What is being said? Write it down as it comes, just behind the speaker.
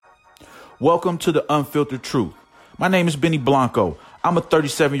Welcome to the Unfiltered Truth. My name is Benny Blanco. I'm a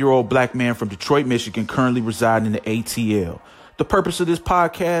 37-year-old black man from Detroit, Michigan, currently residing in the ATL. The purpose of this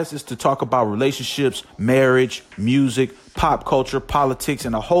podcast is to talk about relationships, marriage, music, pop culture, politics,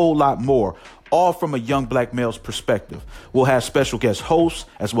 and a whole lot more, all from a young black male's perspective. We'll have special guest hosts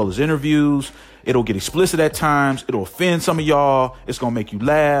as well as interviews. It'll get explicit at times. It'll offend some of y'all. It's going to make you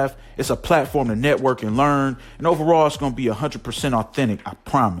laugh. It's a platform to network and learn. And overall, it's going to be 100% authentic, I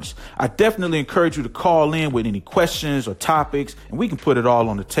promise. I definitely encourage you to call in with any questions or topics, and we can put it all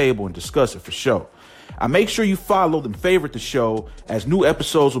on the table and discuss it for sure. I make sure you follow and favorite the show, as new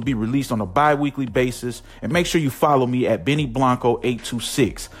episodes will be released on a bi-weekly basis. And make sure you follow me at Benny Blanco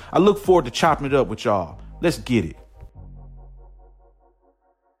 826. I look forward to chopping it up with y'all. Let's get it.